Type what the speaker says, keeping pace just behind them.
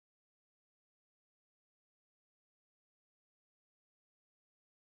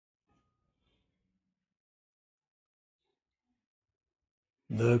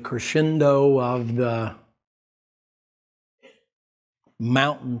the crescendo of the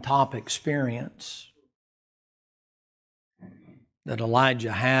mountaintop experience that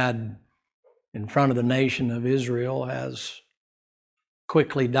Elijah had in front of the nation of Israel has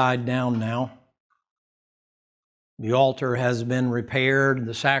quickly died down now. The altar has been repaired,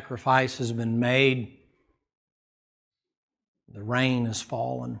 the sacrifice has been made, the rain has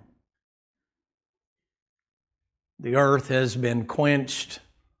fallen, the earth has been quenched,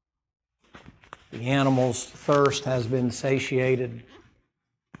 the animals' thirst has been satiated,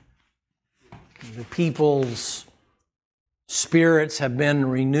 the people's spirits have been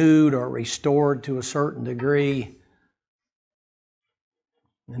renewed or restored to a certain degree,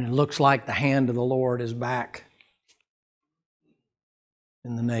 and it looks like the hand of the Lord is back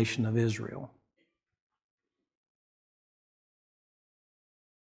in the nation of Israel.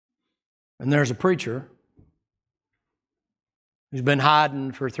 And there's a preacher who's been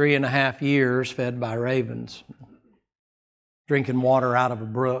hiding for 3.5 years, fed by ravens, drinking water out of a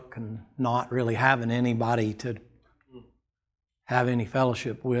brook and not really having anybody to have any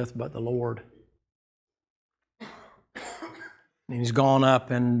fellowship with but the Lord. And he's gone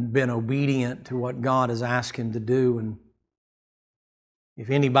up and been obedient to what God has asked him to do. And if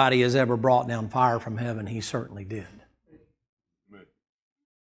anybody has ever brought down fire from heaven, he certainly did. Amen.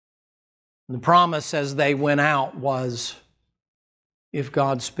 The promise as they went out was, if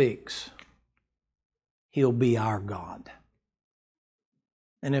God speaks, He'll be our God.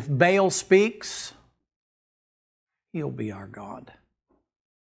 And if Baal speaks, He'll be our God.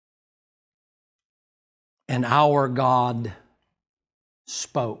 And our God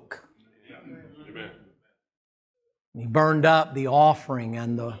spoke. Amen. He burned up the offering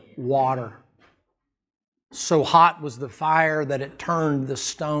and the water. So hot was the fire that it turned the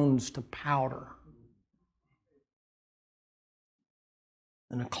stones to powder.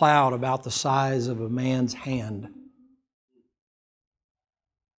 And a cloud about the size of a man's hand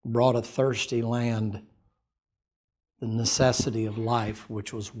brought a thirsty land the necessity of life,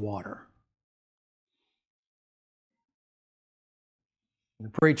 which was water. The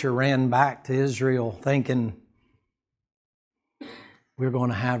preacher ran back to Israel thinking, we're going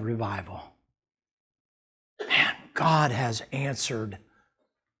to have revival. Man, God has answered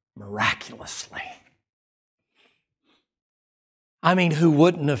miraculously. I mean, who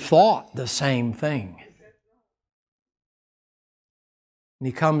wouldn't have thought the same thing? And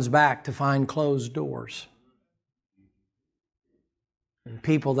he comes back to find closed doors and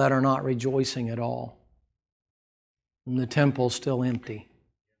people that are not rejoicing at all. And the temple still empty.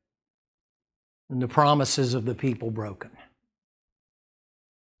 And the promises of the people broken.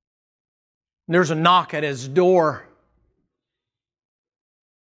 There's a knock at his door.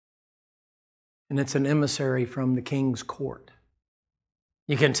 And it's an emissary from the king's court.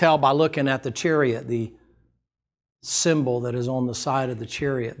 You can tell by looking at the chariot, the symbol that is on the side of the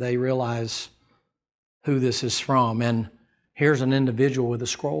chariot. They realize who this is from. And here's an individual with a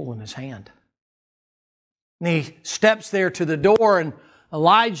scroll in his hand. And he steps there to the door, and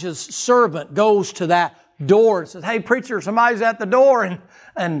Elijah's servant goes to that door and says, hey, preacher, somebody's at the door.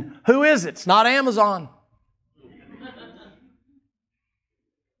 And who is it? It's not Amazon.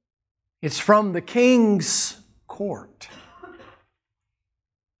 It's from the king's court.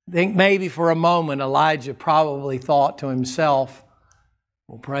 I think maybe for a moment Elijah probably thought to himself,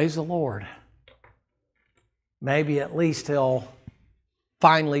 well, praise the Lord. Maybe at least he'll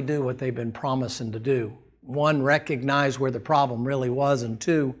finally do what they've been promising to do. One, recognize where the problem really was, and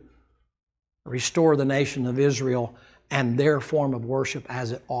two, restore the nation of Israel and their form of worship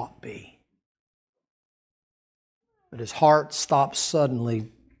as it ought be. But his heart stopped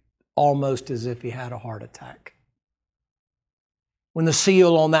suddenly, almost as if he had a heart attack. When the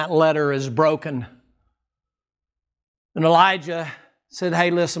seal on that letter is broken, and Elijah said,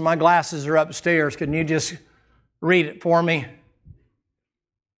 hey, listen, my glasses are upstairs. Can you just read it for me?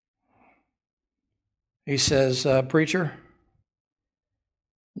 He says, preacher,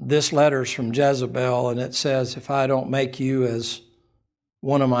 this letter's from Jezebel, and it says, if I don't make you as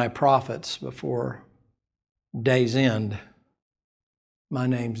one of my prophets before day's end, my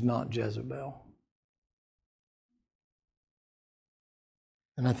name's not Jezebel.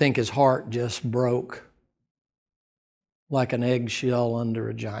 And I think his heart just broke like an eggshell under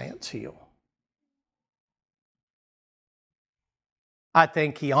a giant's heel. I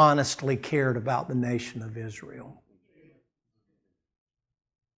think he honestly cared about the nation of Israel.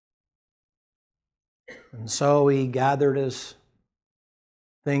 And so he gathered his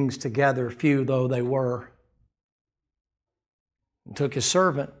things together, few though they were, and took his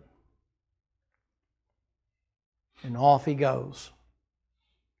servant, and off he goes.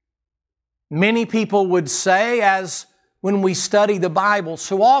 Many people would say, as when we study the Bible,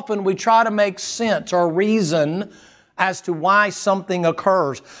 so often we try to make sense or reason as to why something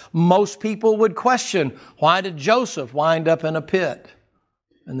occurs. Most people would question, why did Joseph wind up in a pit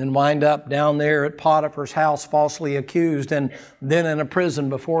and then wind up down there at Potiphar's house falsely accused and then in a prison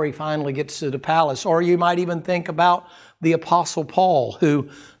before he finally gets to the palace? Or you might even think about the Apostle Paul, who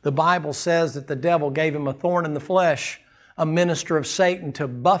the Bible says that the devil gave him a thorn in the flesh, a minister of Satan, to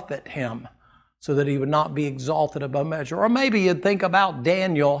buffet him so that he would not be exalted above measure. Or maybe you'd think about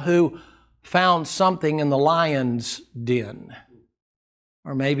Daniel, who found something in the lion's den.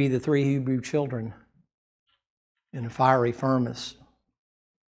 Or maybe the 3 Hebrew children in a fiery furnace.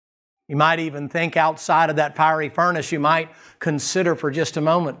 You might even think outside of that fiery furnace, you might consider for just a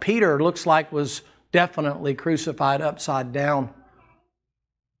moment, Peter looks like was definitely crucified upside down.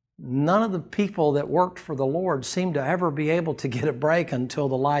 None of the people that worked for the Lord seemed to ever be able to get a break until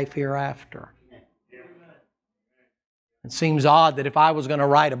the life hereafter. It seems odd that if I was going to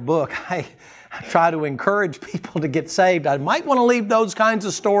write a book, I try to encourage people to get saved. I might want to leave those kinds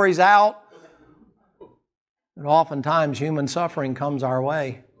of stories out. But oftentimes human suffering comes our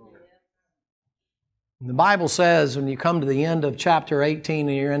way. The Bible says when you come to the end of chapter 18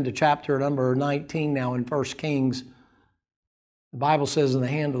 and you're into chapter number 19 now in 1 Kings, the Bible says in the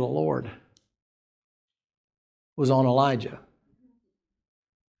hand of the Lord was on Elijah.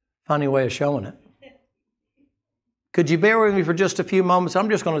 Funny way of showing it. Could you bear with me for just a few moments? I'm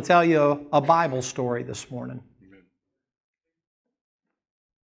just going to tell you a Bible story this morning.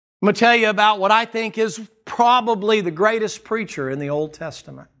 I'm going to tell you about what I think is probably the greatest preacher in the Old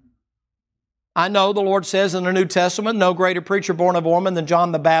Testament. I know the Lord says in the New Testament, no greater preacher born of a woman than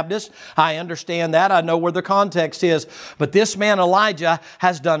John the Baptist. I understand that. I know where the context is. But this man Elijah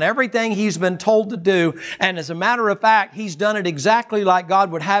has done everything he's been told to do. And as a matter of fact, he's done it exactly like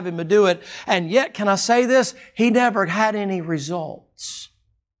God would have him to do it. And yet, can I say this? He never had any results.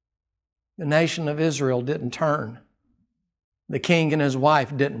 The nation of Israel didn't turn. The king and his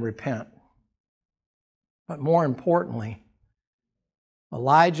wife didn't repent. But more importantly,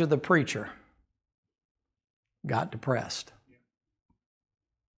 Elijah the preacher got depressed.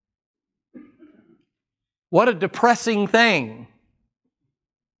 What a depressing thing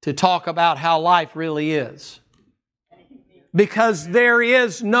to talk about how life really is. Because there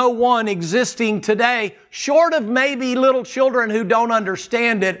is no one existing today, short of maybe little children who don't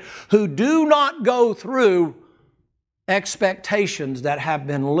understand it, who do not go through expectations that have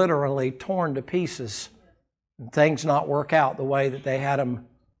been literally torn to pieces and things not work out the way that they had them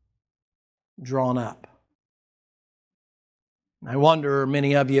drawn up. I wonder,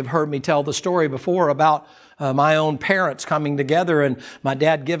 many of you have heard me tell the story before about my own parents coming together and my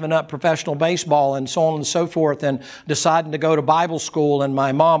dad giving up professional baseball and so on and so forth and deciding to go to Bible school, and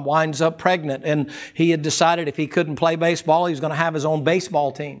my mom winds up pregnant, and he had decided if he couldn't play baseball, he was going to have his own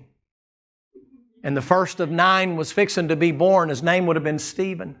baseball team. And the first of 9 was fixing to be born. His name would have been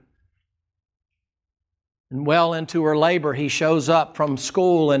Stephen. And well into her labor, he shows up from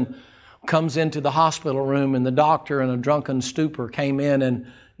school and comes into the hospital room, and the doctor in a drunken stupor came in and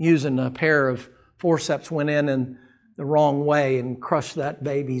using a pair of forceps went in the wrong way and crushed that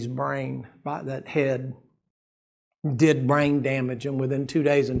baby's brain, right, that head, did brain damage, and within 2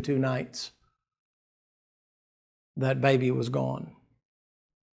 days and 2 nights, that baby was gone.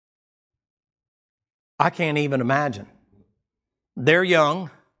 I can't even imagine. They're young,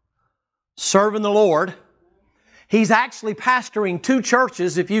 serving the Lord. He's actually pastoring 2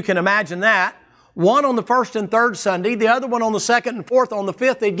 churches, if you can imagine that. One on the first and third Sunday, the other one on the second and fourth. On the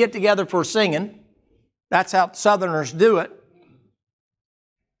fifth, they'd get together for singing. That's how Southerners do it.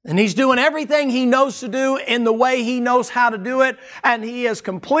 And he's doing everything he knows to do in the way he knows how to do it. And he is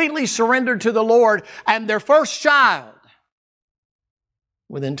completely surrendered to the Lord. And their first child,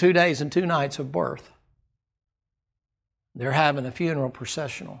 within 2 days and 2 nights of birth, they're having a funeral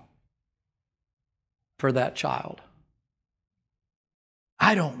processional for that child.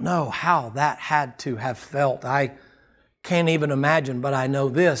 I don't know how that had to have felt. I can't even imagine, but I know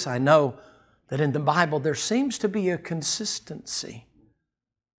this. I know that in the Bible there seems to be a consistency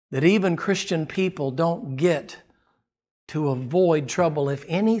that even Christian people don't get to avoid trouble. If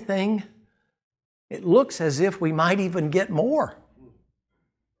anything, it looks as if we might even get more.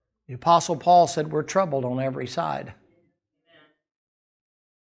 The Apostle Paul said we're troubled on every side.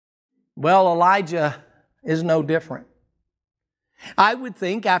 Well, Elijah is no different. I would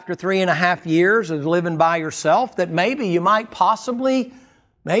think after 3.5 years of living by yourself that maybe you might possibly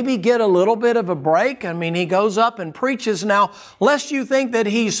maybe get a little bit of a break. I mean, he goes up and preaches. Now, lest you think that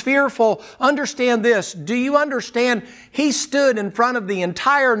he's fearful, understand this. Do you understand? He stood in front of the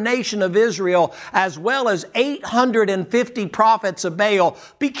entire nation of Israel as well as 850 prophets of Baal.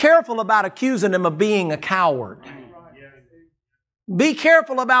 Be careful about accusing him of being a coward. Be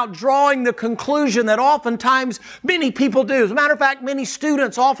careful about drawing the conclusion that oftentimes many people do. As a matter of fact, many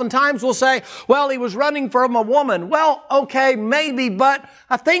students oftentimes will say, well, he was running from a woman. Well, okay, maybe, but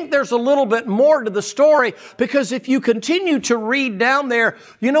I think there's a little bit more to the story, because if you continue to read down there,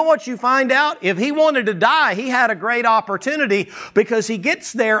 you know what you find out? If he wanted to die, he had a great opportunity, because he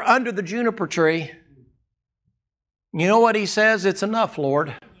gets there under the juniper tree. You know what he says? It's enough,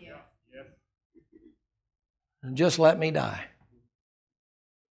 Lord. Just let me die.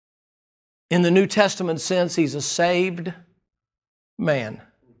 In the New Testament sense, he's a saved man.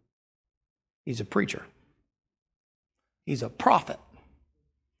 He's a preacher. He's a prophet.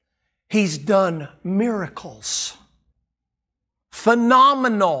 He's done miracles.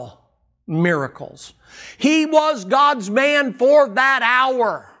 Phenomenal miracles. He was God's man for that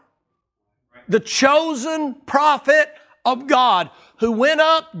hour. The chosen prophet of God, who went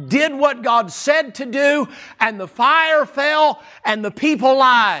up, did what God said to do, and the fire fell and the people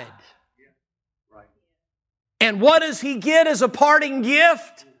lied. And what does he get as a parting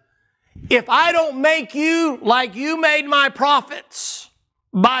gift? If I don't make you like you made my prophets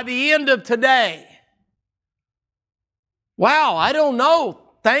by the end of today. Wow, I don't know.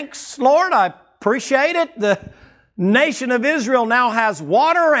 Thanks, Lord. I appreciate it. The nation of Israel now has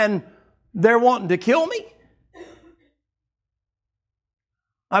water and they're wanting to kill me.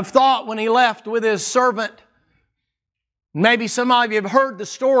 I've thought when he left with his servant, maybe some of you have heard the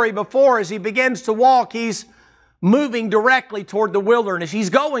story before, as he begins to walk, he's moving directly toward the wilderness. He's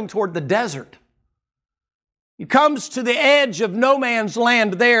going toward the desert. He comes to the edge of no man's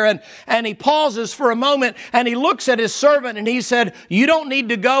land there, and he pauses for a moment, and he looks at his servant, and he said, you don't need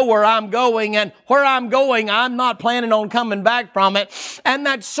to go where I'm going, and where I'm going, I'm not planning on coming back from it. And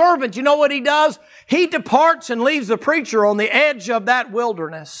that servant, you know what he does? He departs and leaves the preacher on the edge of that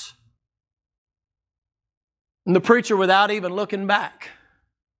wilderness. And the preacher, without even looking back,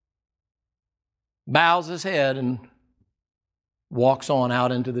 bows his head and walks on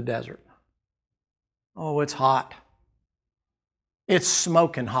out into the desert. Oh, it's hot. It's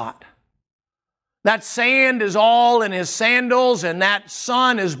smoking hot. That sand is all in his sandals, and that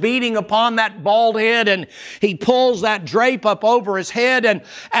sun is beating upon that bald head, and he pulls that drape up over his head,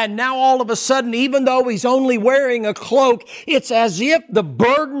 and now all of a sudden, even though he's only wearing a cloak, it's as if the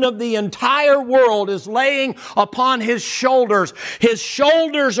burden of the entire world is laying upon his shoulders. His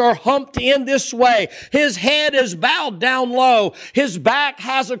shoulders are humped in this way. His head is bowed down low. His back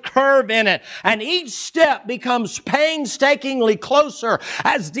has a curve in it, and each step becomes painstakingly closer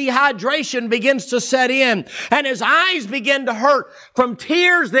as dehydration begins to set in, and his eyes begin to hurt from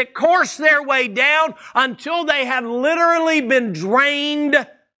tears that course their way down until they have literally been drained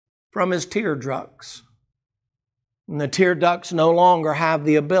from his tear ducts. And the tear ducts no longer have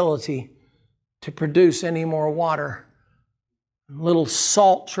the ability to produce any more water. Little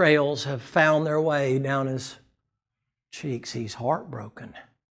salt trails have found their way down his cheeks. He's heartbroken.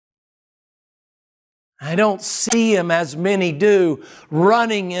 I don't see him, as many do,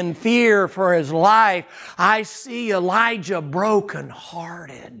 running in fear for his life. I see Elijah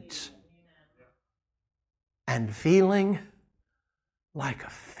brokenhearted and feeling like a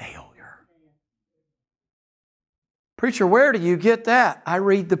failure. Preacher, where do you get that? I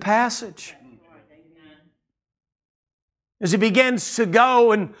read the passage. As he begins to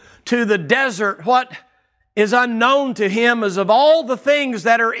go into the desert, what is unknown to him is, of all the things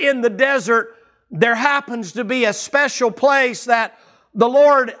that are in the desert, there happens to be a special place that the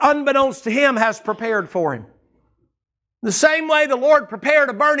Lord, unbeknownst to him, has prepared for him. The same way the Lord prepared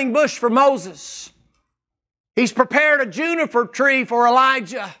a burning bush for Moses, He's prepared a juniper tree for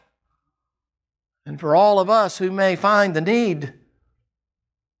Elijah. And for all of us who may find the need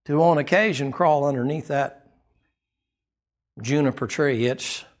to, on occasion, crawl underneath that juniper tree.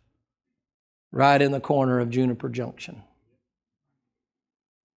 It's right in the corner of Juniper Junction.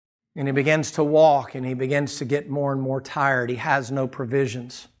 And he begins to walk, and he begins to get more and more tired. He has no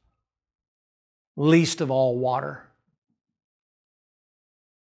provisions, least of all water.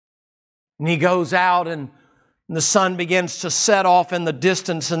 And he goes out, and And the sun begins to set off in the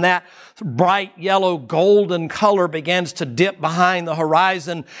distance, and that bright yellow golden color begins to dip behind the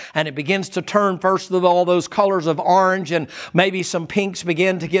horizon, and it begins to turn, first of all, those colors of orange, and maybe some pinks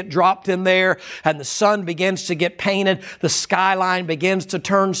begin to get dropped in there, and the sun begins to get painted. The skyline begins to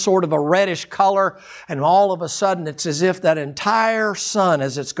turn sort of a reddish color, and all of a sudden it's as if that entire sun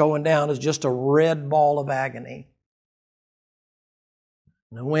as it's going down is just a red ball of agony.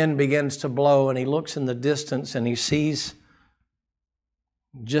 And the wind begins to blow, and he looks in the distance and he sees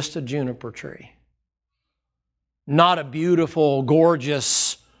just a juniper tree. Not a beautiful,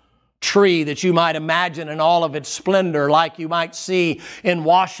 gorgeous tree that you might imagine in all of its splendor, like you might see in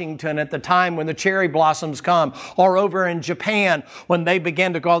Washington at the time when the cherry blossoms come, or over in Japan when they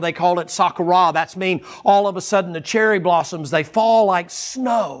begin to go, they call it sakura. That's mean all of a sudden the cherry blossoms, they fall like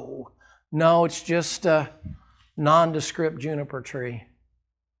snow. No, it's just a nondescript juniper tree.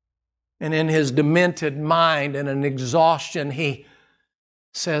 And in his demented mind and an exhaustion, he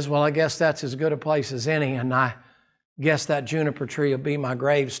says, well, I guess that's as good a place as any, and I guess that juniper tree will be my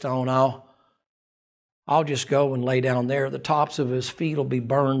gravestone. I'll just go and lay down there. The tops of his feet will be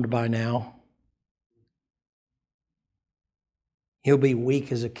burned by now. He'll be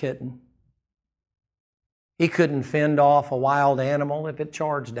weak as a kitten. He couldn't fend off a wild animal if it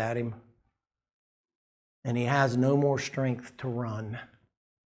charged at him. And he has no more strength to run.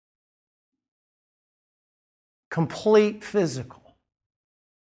 Complete physical,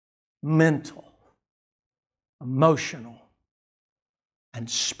 mental, emotional, and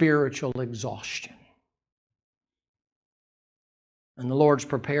spiritual exhaustion. And the Lord's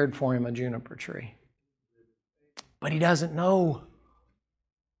prepared for him a juniper tree. But he doesn't know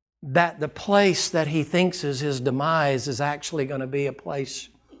that the place that he thinks is his demise is actually going to be a place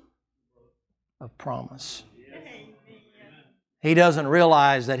of promise. He doesn't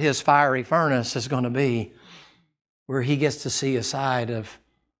realize that his fiery furnace is going to be where he gets to see a side of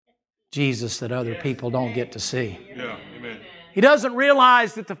Jesus that other people don't get to see. Yeah, amen. He doesn't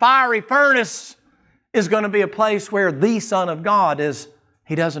realize that the fiery furnace is going to be a place where the Son of God is.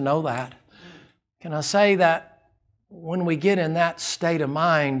 He doesn't know that. Can I say that when we get in that state of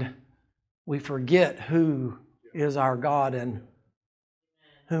mind, we forget who is our God and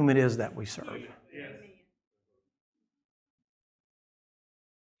whom it is that we serve.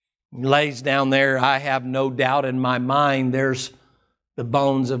 He lays down there. I have no doubt in my mind there's the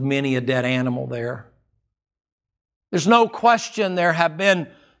bones of many a dead animal there. There's no question there have been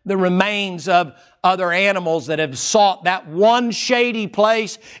the remains of other animals that have sought that one shady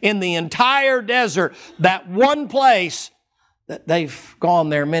place in the entire desert, that one place that they've gone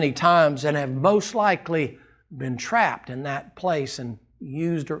there many times and have most likely been trapped in that place and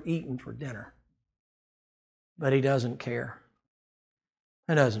used or eaten for dinner. But he doesn't care.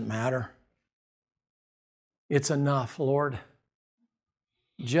 It doesn't matter. It's enough, Lord.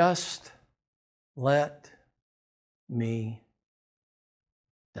 Just let me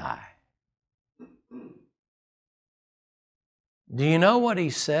die. Do you know what he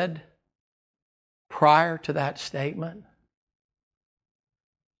said prior to that statement?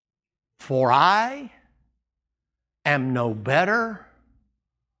 For I am no better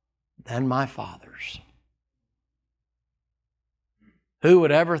than my fathers. Who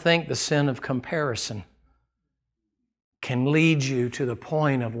would ever think the sin of comparison can lead you to the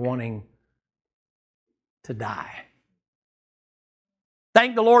point of wanting to die?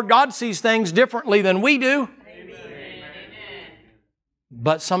 Thank the Lord, God sees things differently than we do. Amen.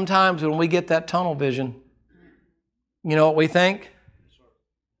 But sometimes when we get that tunnel vision, you know what we think?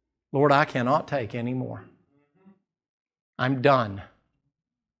 Lord, I cannot take any more. I'm done.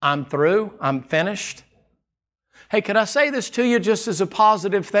 I'm through. I'm finished. Hey, could I say this to you just as a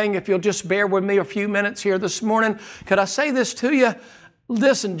positive thing? If you'll just bear with me a few minutes here this morning. Could I say this to you?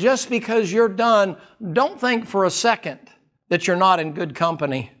 Listen, just because you're done, don't think for a second that you're not in good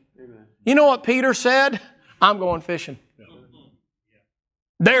company. Amen. You know what Peter said? I'm going fishing.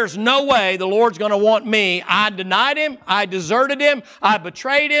 There's no way the Lord's going to want me. I denied Him. I deserted Him. I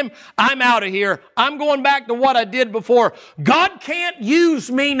betrayed Him. I'm out of here. I'm going back to what I did before. God can't use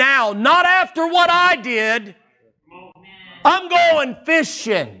me now. Not after what I did. I'm going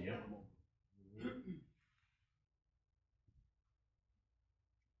fishing.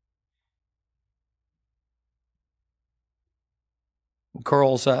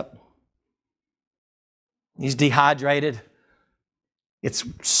 Curls up. He's dehydrated. It's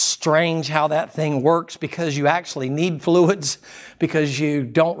strange how that thing works because you actually need fluids because you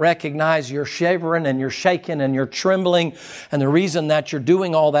don't recognize you're shivering and you're shaking and you're trembling. And the reason that you're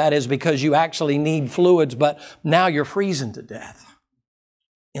doing all that is because you actually need fluids, but now you're freezing to death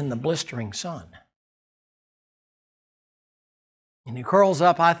in the blistering sun. And he curls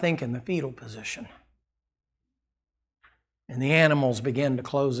up, I think, in the fetal position. And the animals begin to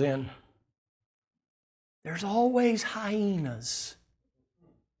close in. There's always hyenas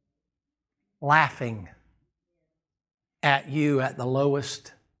laughing at you at the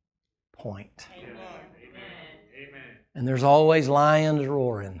lowest point. And there's always lions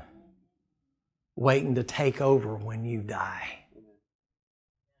roaring, waiting to take over when you die.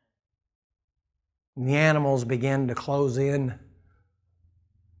 And the animals begin to close in.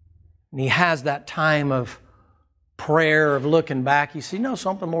 And he has that time of prayer, of looking back. You see, you know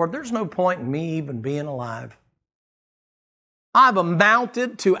something, Lord? There's no point in me even being alive. I've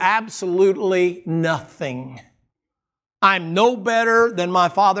amounted to absolutely nothing. I'm no better than my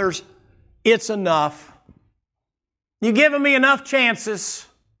fathers. It's enough. You've given me enough chances.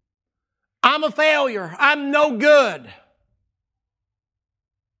 I'm a failure. I'm no good.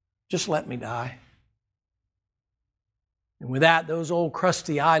 Just let me die. And with that, those old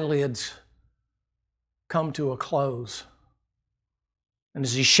crusty eyelids come to a close. And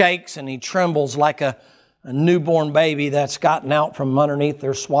as he shakes and he trembles like a newborn baby that's gotten out from underneath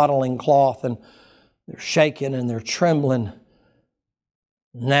their swaddling cloth, and they're shaking and they're trembling.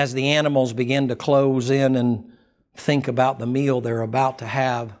 And as the animals begin to close in and think about the meal they're about to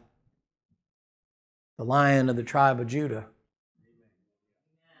have, the Lion of the tribe of Judah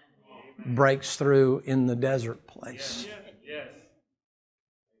breaks through in the desert place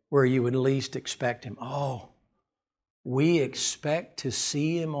where you would least expect him. Oh, we expect to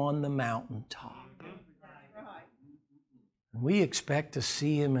see him on the mountaintop. We expect to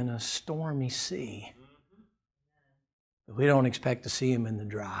see him in a stormy sea. But we don't expect to see him in the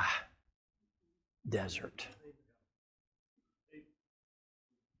dry desert.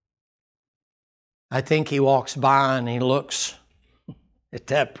 I think he walks by and he looks at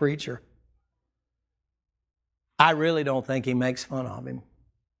that preacher. I really don't think he makes fun of him.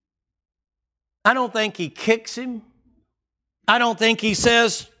 I don't think he kicks him. I don't think he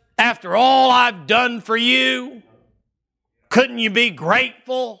says, after all I've done for you, couldn't you be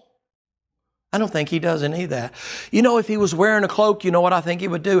grateful? I don't think he does any of that. You know, if he was wearing a cloak, you know what I think he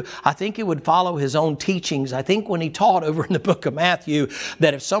would do? I think he would follow his own teachings. I think when he taught over in the book of Matthew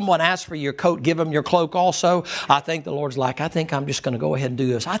that if someone asks for your coat, give them your cloak also. I think the Lord's like, I think I'm just going to go ahead and do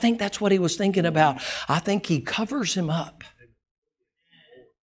this. I think that's what he was thinking about. I think he covers him up.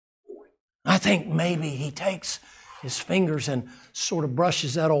 I think maybe he takes his fingers and sort of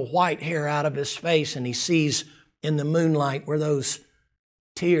brushes that old white hair out of his face, and he sees in the moonlight where those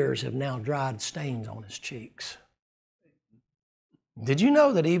tears have now dried stains on his cheeks. Did you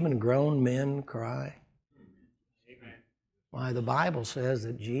know that even grown men cry? Why, the Bible says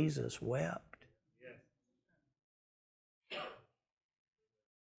that Jesus wept.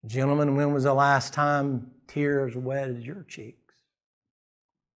 Gentlemen, when was the last time tears wetted your cheeks?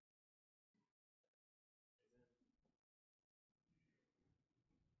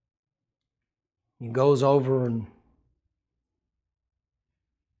 He goes over and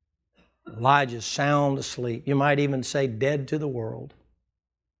Elijah's sound asleep. You might even say dead to the world.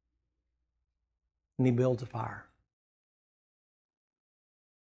 And he builds a fire.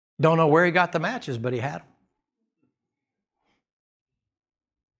 Don't know where he got the matches, but he had them.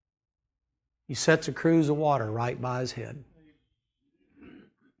 He sets a cruse of water right by his head.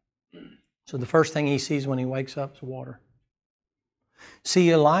 So the first thing he sees when he wakes up is water.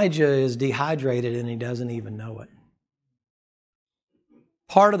 See, Elijah is dehydrated and he doesn't even know it.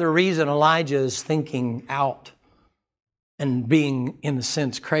 Part of the reason Elijah is thinking out and being, in a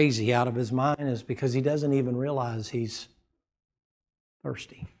sense, crazy out of his mind is because he doesn't even realize he's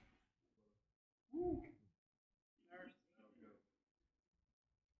thirsty.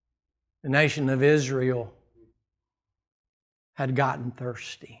 The nation of Israel had gotten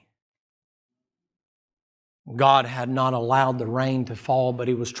thirsty. God had not allowed the rain to fall, but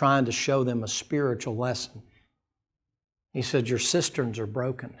He was trying to show them a spiritual lesson. He said, your cisterns are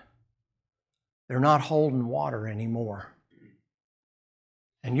broken. They're not holding water anymore.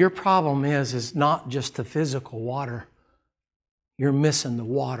 And your problem is not just the physical water. You're missing the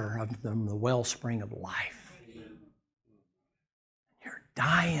water of the wellspring of life. You're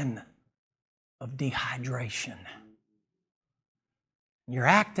dying of dehydration. You're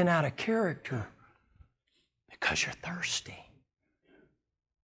acting out of character because you're thirsty.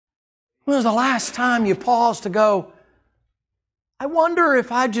 When was the last time you paused to go, I wonder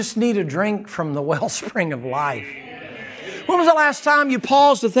if I just need a drink from the wellspring of life? When was the last time you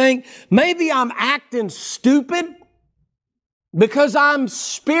paused to think, maybe I'm acting stupid because I'm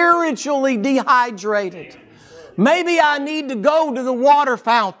spiritually dehydrated? Maybe I need to go to the water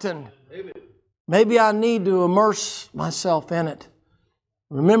fountain. Maybe I need to immerse myself in it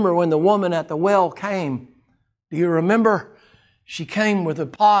Remember when the woman at the well came? Do you remember? She came with a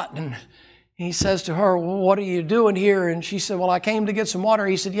pot, and he says to her, well, what are you doing here? And she said, well, I came to get some water.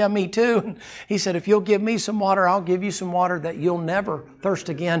 He said, yeah, me too. And he said, if you'll give me some water, I'll give you some water that you'll never thirst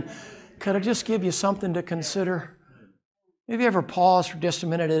again. Could I just give you something to consider? Have you ever paused for just a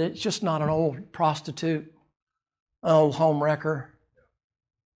minute? It's just not an old prostitute, an old home wrecker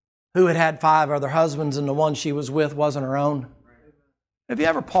who had had 5 other husbands and the one she was with wasn't her own. Have you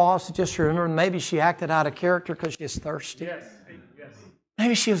ever paused to just remember maybe she acted out of character because she's thirsty? Yes.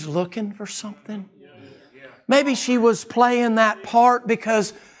 Maybe she was looking for something. Maybe she was playing that part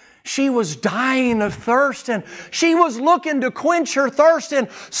because she was dying of thirst and she was looking to quench her thirst in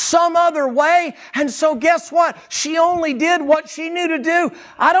some other way. And so guess what? She only did what she knew to do.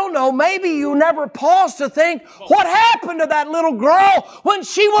 I don't know, maybe you never paused to think, what happened to that little girl when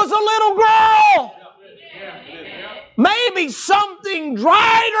she was a little girl? Maybe something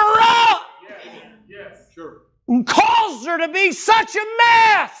dried her up and caused her to be such a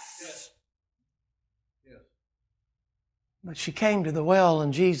mess. But she came to the well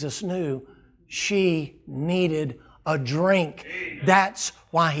and Jesus knew she needed a drink. That's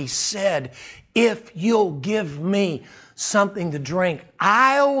why He said, if you'll give me something to drink,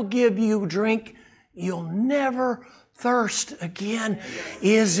 I'll give you drink. You'll never thirst again.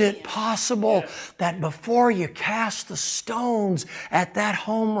 Is it possible that before you cast the stones at that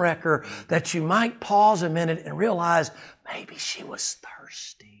home wrecker that you might pause a minute and realize maybe she was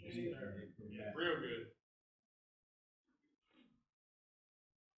thirsty? Real good.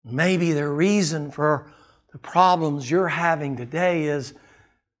 Maybe the reason for the problems you're having today is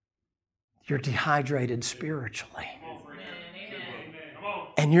you're dehydrated spiritually.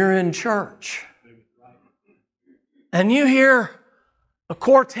 And you're in church. And you hear a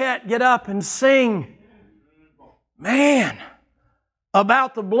quartet get up and sing, man,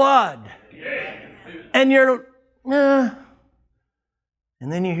 about the blood. And you're, and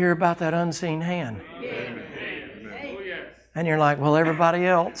then you hear about that unseen hand. And you're like, well, everybody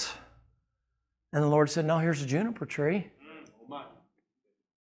else. And the Lord said, no, here's a juniper tree.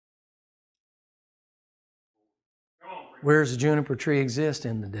 Where does a juniper tree exist?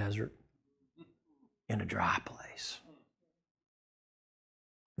 In the desert. In a dry place.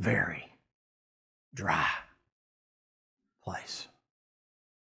 Very dry place.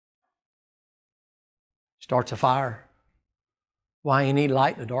 Starts a fire. Why you need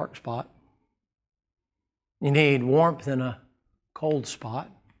light in a dark spot? You need warmth in a cold spot.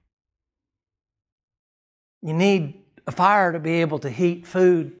 You need a fire to be able to heat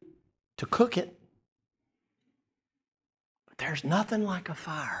food, to cook it. But there's nothing like a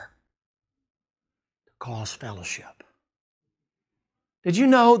fire to cause fellowship. Did you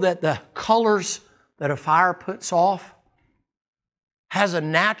know that the colors that a fire puts off has a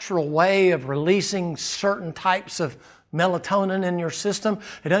natural way of releasing certain types of melatonin in your system?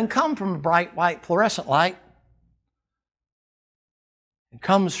 It doesn't come from a bright white fluorescent light. It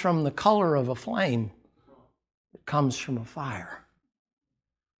comes from the color of a flame. It comes from a fire.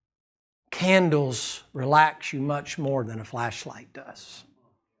 Candles relax you much more than a flashlight does.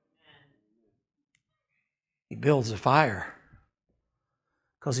 He builds a fire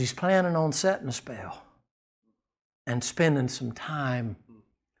because he's planning on setting a spell and spending some time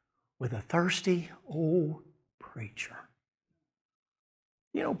with a thirsty old preacher.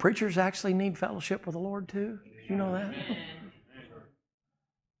 You know, preachers actually need fellowship with the Lord too. You know that?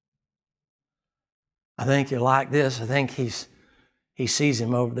 I think you're like this. I think he sees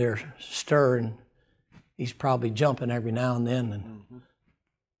him over there stirring. He's probably jumping every now and then. And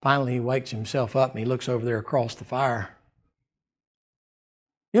finally he wakes himself up and he looks over there across the fire.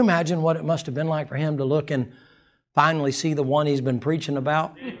 You imagine what it must have been like for him to look and finally see the one he's been preaching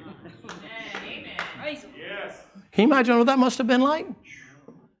about? Amen. Yes. Can you imagine what that must have been like?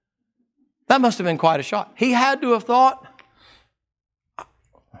 That must have been quite a shock. He had to have thought,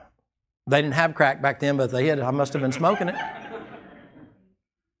 they didn't have crack back then, but if they had, I must have been smoking it.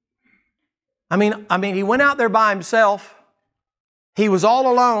 I mean, he went out there by himself. He was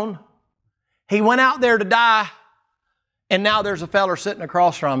all alone. He went out there to die. And now there's a feller sitting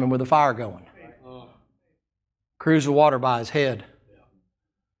across from him with a fire going. Cruse of water by his head.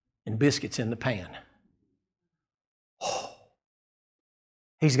 And biscuits in the pan. Oh.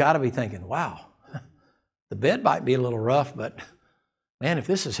 He's got to be thinking, wow, the bed might be a little rough, but man, if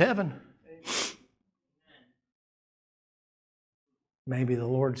this is heaven. Maybe the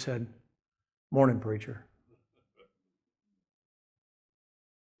Lord said, morning, preacher.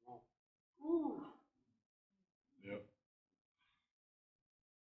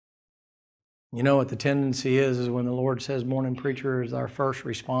 You know what the tendency is when the Lord says, morning preacher, our first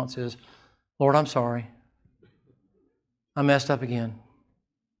response is, Lord, I'm sorry. I messed up again.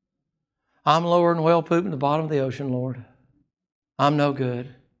 I'm lower than whale poop in the bottom of the ocean, Lord. I'm no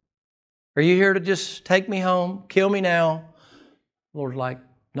good. Are you here to just take me home, kill me now? The Lord's like,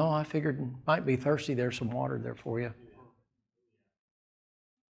 no, I figured you might be thirsty. There's some water there for you.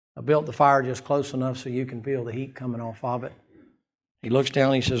 I built the fire just close enough so you can feel the heat coming off of it. He looks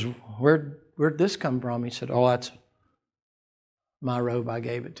down and he says, where'd this come from? He said, oh, that's my robe. I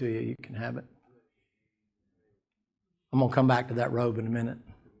gave it to you. You can have it. I'm going to come back to that robe in a minute.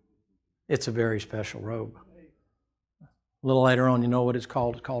 It's a very special robe. A little later on, you know what it's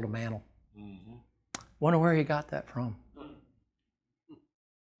called? It's called a mantle. Wonder where he got that from.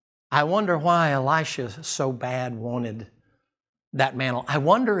 I wonder why Elisha so bad wanted that mantle. I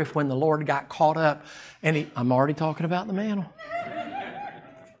wonder if when the Lord got caught up, and I'm already talking about the mantle.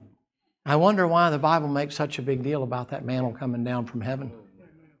 I wonder why the Bible makes such a big deal about that mantle coming down from heaven.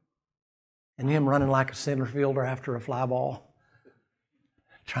 And him running like a center fielder after a fly ball,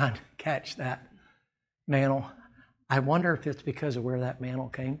 trying to catch that mantle. I wonder if it's because of where that mantle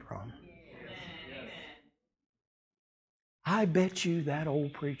came from. I bet you that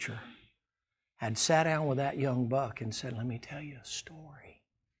old preacher had sat down with that young buck and said, let me tell you a story.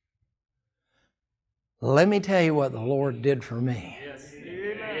 Let me tell you what the Lord did for me. Yes.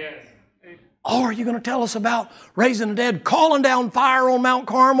 Oh, are you going to tell us about raising the dead, calling down fire on Mount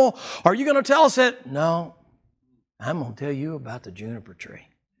Carmel? Are you going to tell us that? No, I'm going to tell you about the juniper tree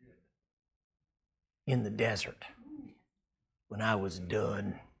in the desert when I was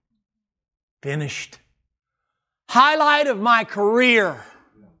done, finished. Highlight of my career.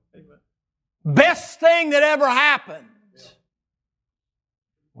 Best thing that ever happened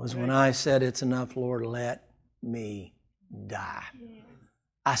was when I said, it's enough, Lord, let me die.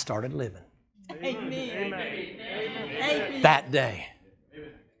 I started living. Amen. That day,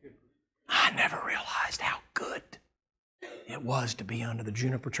 I never realized how good it was to be under the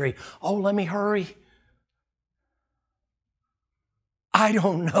juniper tree. Oh, let me hurry. I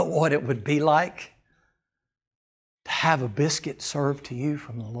don't know what it would be like to have a biscuit served to you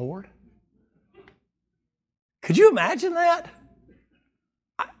from the Lord. Could you imagine that?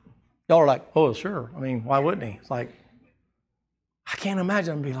 Y'all are like, oh, sure. I mean, why wouldn't he? It's like, I can't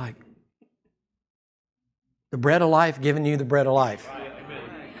imagine him be like, the bread of life giving you the bread of life.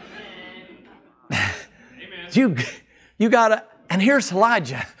 You got to, and here's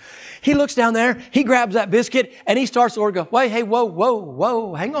Elijah. He looks down there, he grabs that biscuit, and he starts to go, wait, hey,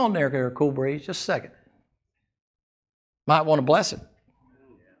 whoa, hang on there, cool breeze, just a second. Might want to bless it.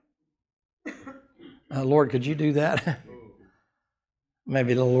 Lord, could you do that?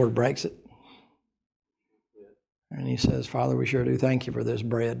 Maybe the Lord breaks it. And he says, Father, we sure do thank you for this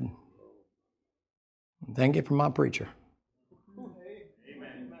bread. Thank you for my preacher.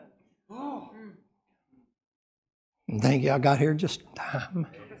 And thank you I got here just in time.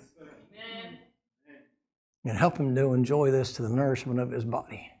 And help him to enjoy this to the nourishment of his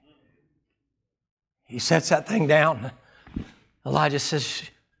body. He sets that thing down. Elijah says,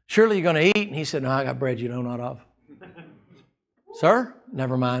 surely you're going to eat? And he said, no, I got bread you know not of. Sir,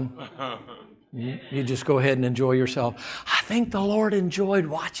 never mind. You just go ahead and enjoy yourself. I think the Lord enjoyed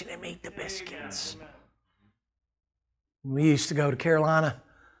watching him eat the biscuits. We used to go to Carolina.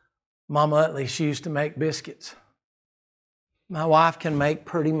 Mama Utley, she used to make biscuits. My wife can make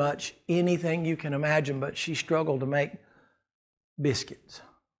pretty much anything you can imagine, but she struggled to make biscuits.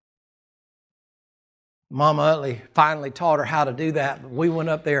 Mama Utley finally taught her how to do that. We went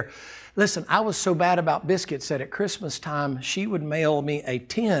up there. Listen, I was so bad about biscuits that at Christmas time, she would mail me a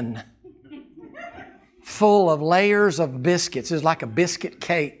tin full of layers of biscuits. It was like a biscuit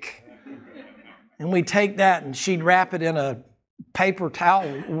cake. And we'd take that and she'd wrap it in a paper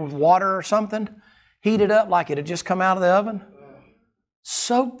towel with water or something, heat it up like it had just come out of the oven,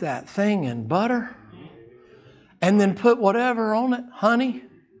 soak that thing in butter, and then put whatever on it, honey,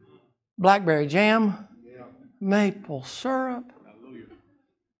 blackberry jam, maple syrup.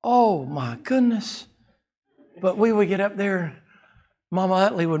 Oh my goodness. But we would get up there, Mama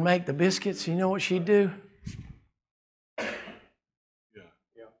Utley would make the biscuits. You know what she'd do?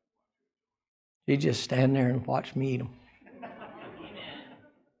 She'd just stand there and watch me eat them.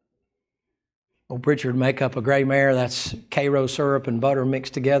 Old preacher would make up a gray mare, that's Karo syrup and butter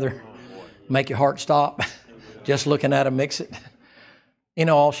mixed together. Make your heart stop. Just looking at them mix it. You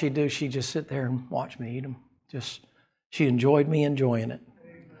know, all she'd do, she'd just sit there and watch me eat them. She enjoyed me enjoying it.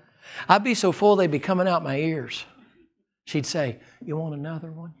 I'd be so full they'd be coming out my ears. She'd say, you want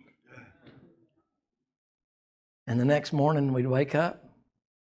another one? And the next morning we'd wake up.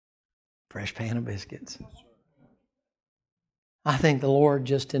 Fresh pan of biscuits. I think the Lord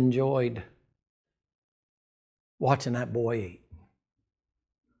just enjoyed watching that boy eat.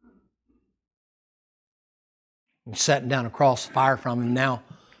 And sitting down across the fire from him. Now,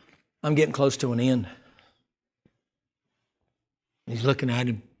 I'm getting close to an end. He's looking at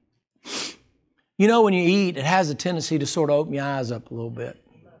him. You know, when you eat, it has a tendency to sort of open your eyes up a little bit.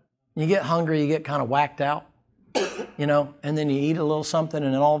 You get hungry, you get kind of whacked out, you know, and then you eat a little something,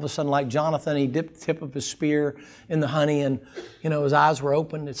 and then all of a sudden, like Jonathan, he dipped the tip of his spear in the honey, and, you know, his eyes were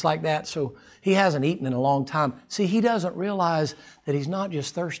open. It's like that. So he hasn't eaten in a long time. See, he doesn't realize that he's not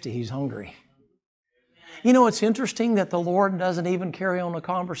just thirsty, he's hungry. You know, it's interesting that the Lord doesn't even carry on a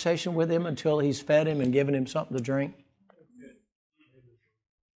conversation with him until he's fed him and given him something to drink.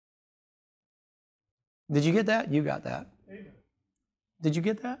 Did you get that? You got that. Did you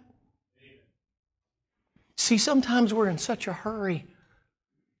get that? See, sometimes we're in such a hurry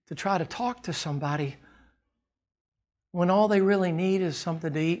to try to talk to somebody when all they really need is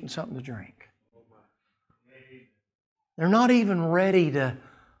something to eat and something to drink. They're not even ready to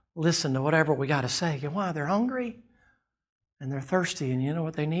listen to whatever we got to say. Why? They're hungry and they're thirsty, and you know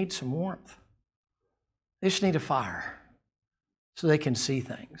what they need? Some warmth. They just need a fire so they can see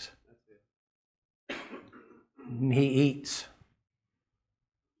things. And he eats.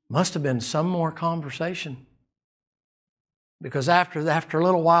 Must have been some more conversation. Because after a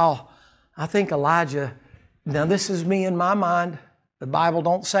little while, I think Elijah, now this is me in my mind. The Bible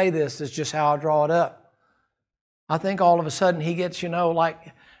don't say this. It's just how I draw it up. I think all of a sudden he gets, you know,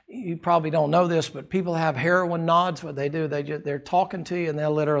 like, you probably don't know this, but people have heroin nods. What they do, they're talking to you, and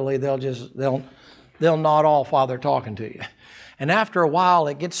they'll nod off while they're talking to you. And after a while,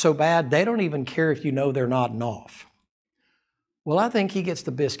 it gets so bad, they don't even care if you know they're nodding off. Well, I think he gets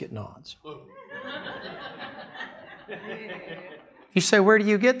the biscuit nods. You say, where do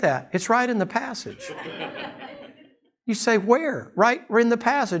you get that? It's right in the passage. You say, where? Right in the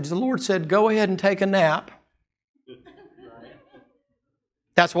passage. The Lord said, go ahead and take a nap.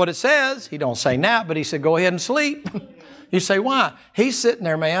 That's what it says. He don't say nap, but he said, go ahead and sleep. You say, why? He's sitting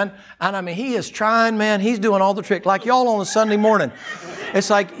there, man. And I mean, he is trying, man. He's doing all the trick. Like y'all on a Sunday morning. It's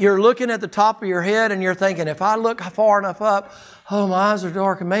like you're looking at the top of your head and you're thinking, if I look far enough up, oh, my eyes are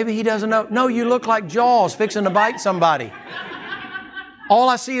dark and maybe he doesn't know. No, you look like Jaws fixing to bite somebody. All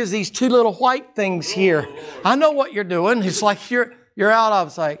I see is these two little white things here. I know what you're doing. It's like you're out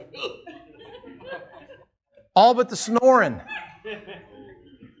of sight. All but the snoring.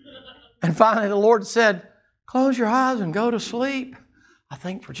 And finally the Lord said, close your eyes and go to sleep. I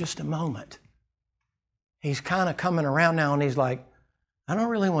think for just a moment. He's kind of coming around now and he's like, I don't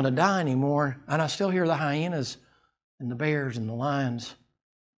really want to die anymore. And I still hear the hyenas and the bears and the lions.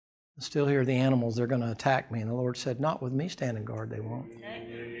 I still hear the animals. They're going to attack me. And the Lord said, not with me standing guard, they won't.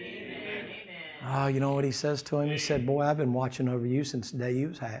 Oh, you know what he says to him? He said, boy, I've been watching over you since the day you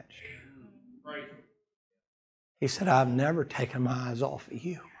was hatched. He said, I've never taken my eyes off of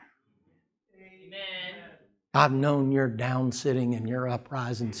you. I've known your down sitting and your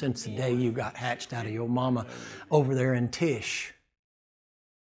uprising since the day you got hatched out of your mama over there in Tish.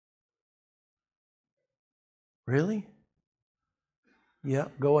 Really?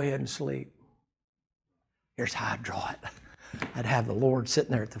 Yep, go ahead and sleep. Here's how I'd draw it. I'd have the Lord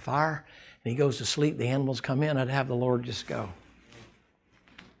sitting there at the fire, and he goes to sleep, the animals come in, I'd have the Lord just go.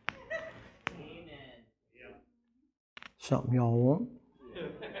 Something y'all want?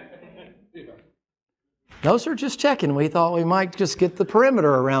 No, sir, just checking. We thought we might just get the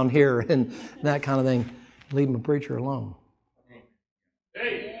perimeter around here and that kind of thing. Leave my preacher alone.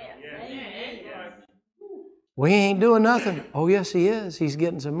 We ain't doing nothing. Oh, yes, he is. He's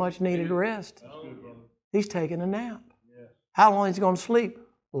getting some much needed rest. He's taking a nap. How long is he going to sleep?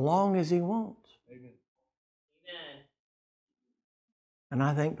 As long as he wants. And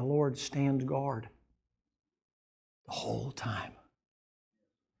I think the Lord stands guard the whole time.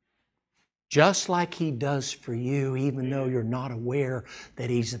 Just like he does for you, even though you're not aware that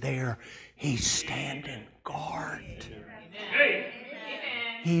he's there, he's standing guard.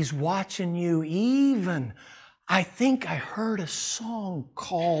 He's watching you even. I think I heard a song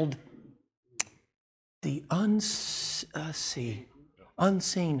called The Unseen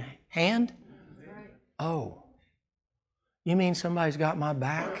Hand. Oh, you mean somebody's got my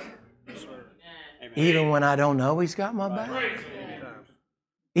back? Even when I don't know he's got my back?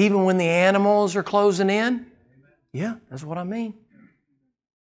 Even when the animals are closing in? Yeah, that's what I mean.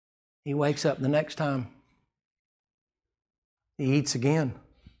 He wakes up the next time. He eats again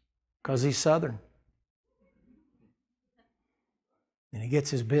because he's Southern. And he gets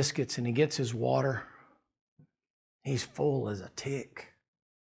his biscuits and he gets his water. He's full as a tick.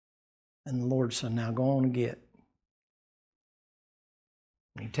 And the Lord said, now go on and get.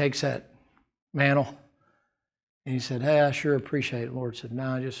 And he takes that mantle and he said, hey, I sure appreciate it. The Lord said,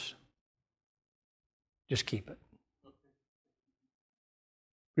 no, just keep it.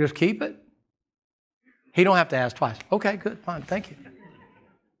 Just keep it. He don't have to ask twice. Okay, good, fine, thank you.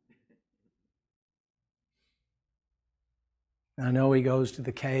 I know he goes to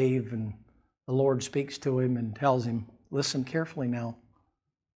the cave and the Lord speaks to him and tells him, listen carefully now.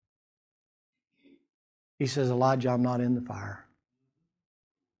 He says, Elijah, I'm not in the fire.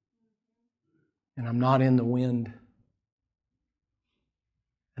 And I'm not in the wind.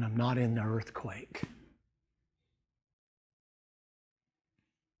 And I'm not in the earthquake.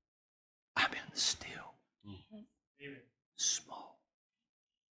 I'm in the still, small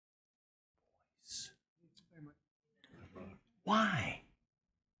voice. Why?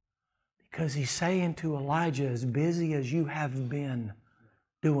 Because he's saying to Elijah, as busy as you have been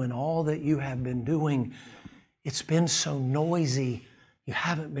doing all that you have been doing, it's been so noisy, you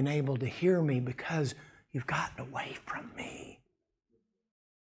haven't been able to hear me because you've gotten away from me.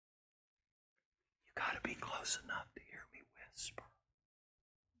 You've got to be close enough to hear me whisper.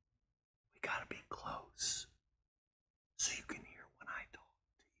 We got to be close so you can hear when I talk to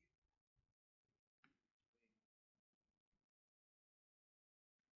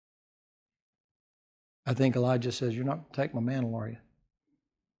you. I think Elijah says, you're not going to take my mantle, are you?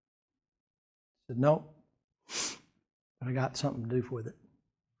 He said, no, but I got something to do with it.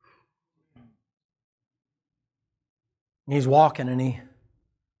 And he's walking and he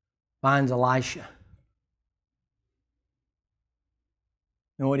finds Elisha.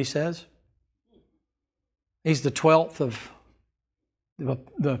 You know what he says? He's the 12th of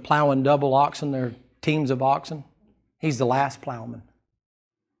the plowing double oxen. They're teams of oxen. He's the last plowman.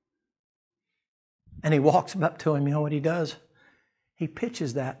 And he walks up to him. You know what he does? He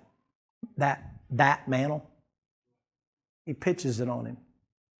pitches that mantle. He pitches it on him.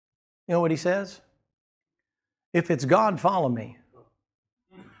 You know what he says? If it's God, follow me.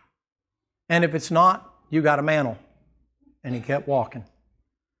 And if it's not, you got a mantle. And he kept walking.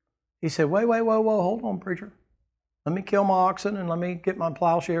 He said, whoa, hold on, preacher. Let me kill my oxen and let me get my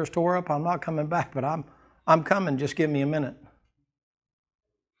plowshares tore up. I'm not coming back, but I'm coming. Just give me a minute.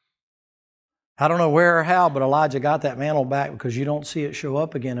 I don't know where or how, but Elijah got that mantle back because you don't see it show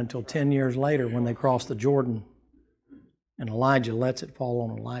up again until 10 years later when they cross the Jordan. And Elijah lets it fall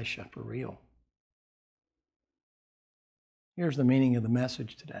on Elisha for real. Here's the meaning of the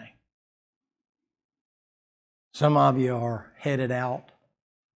message today. Some of you are headed out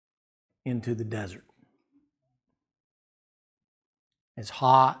into the desert. It's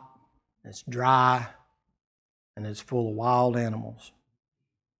hot, it's dry, and it's full of wild animals.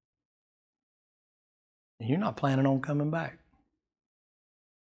 And you're not planning on coming back.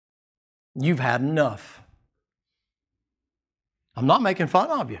 You've had enough. I'm not making fun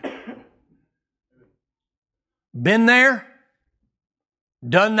of you. Been there,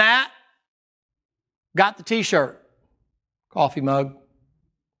 done that, got the t-shirt, coffee mug,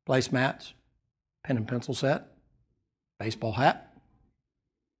 placemats, pen and pencil set, baseball hat.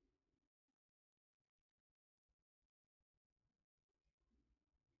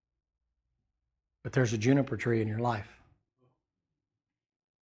 But there's a juniper tree in your life.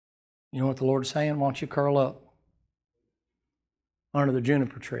 You know what the Lord's saying? Why don't you curl up under the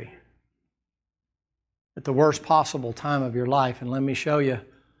juniper tree at the worst possible time of your life, and let me show you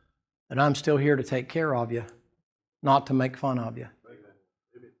that I'm still here to take care of you, not to make fun of you.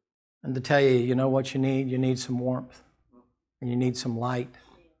 And to tell you, you know what you need? You need some warmth, and you need some light,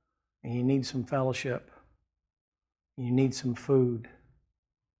 and you need some fellowship, and you need some food,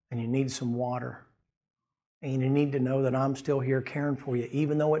 and you need some water. And you need to know that I'm still here caring for you,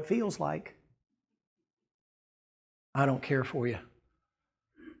 even though it feels like I don't care for you.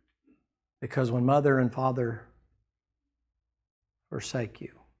 Because when mother and father forsake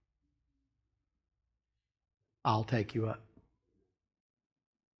you, I'll take you up.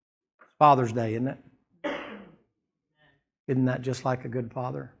 It's Father's Day, isn't it? Isn't that just like a good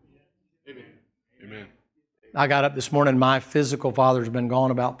father? Amen. I got up this morning. My physical father's been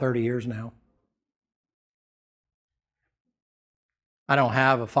gone about 30 years now. I don't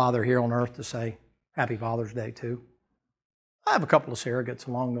have a father here on earth to say Happy Father's Day to. I have a couple of surrogates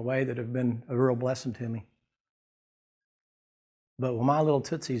along the way that have been a real blessing to me. But when my little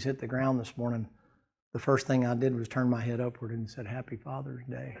tootsies hit the ground this morning, the first thing I did was turn my head upward and said, Happy Father's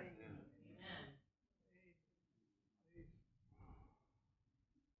Day.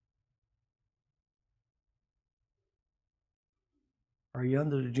 Are you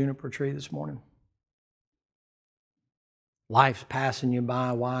under the juniper tree this morning? Life's passing you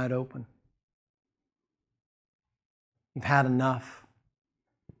by wide open. You've had enough.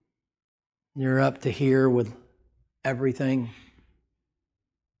 You're up to here with everything.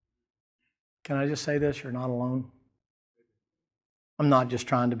 Can I just say this? You're not alone. I'm not just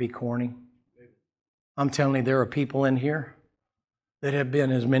trying to be corny. I'm telling you, there are people in here that have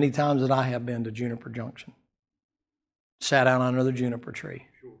been as many times as I have been to Juniper Junction. Sat down under the juniper tree.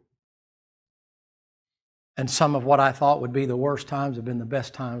 And some of what I thought would be the worst times have been the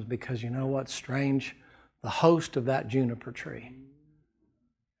best times, because you know what's strange? The host of that juniper tree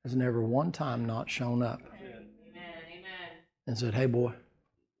has never one time not shown up and said, "Hey, boy."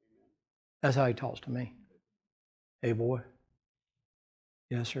 That's how he talks to me. "Hey, boy.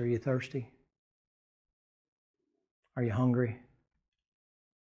 Yes, sir. Are you thirsty? Are you hungry?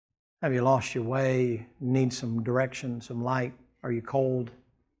 Have you lost your way? Need some direction, some light? Are you cold?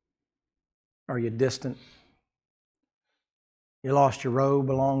 Are you distant? You lost your robe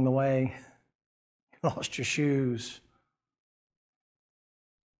along the way? You lost your shoes?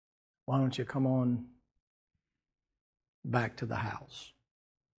 Why don't you come on back to the house?"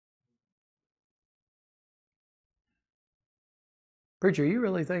 Preacher, you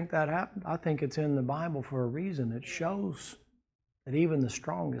really think that happened? I think it's in the Bible for a reason. It shows that even the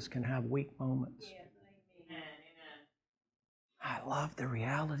strongest can have weak moments. I love the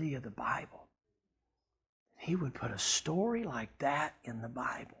reality of the Bible. He would put a story like that in the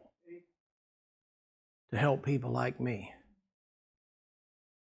Bible to help people like me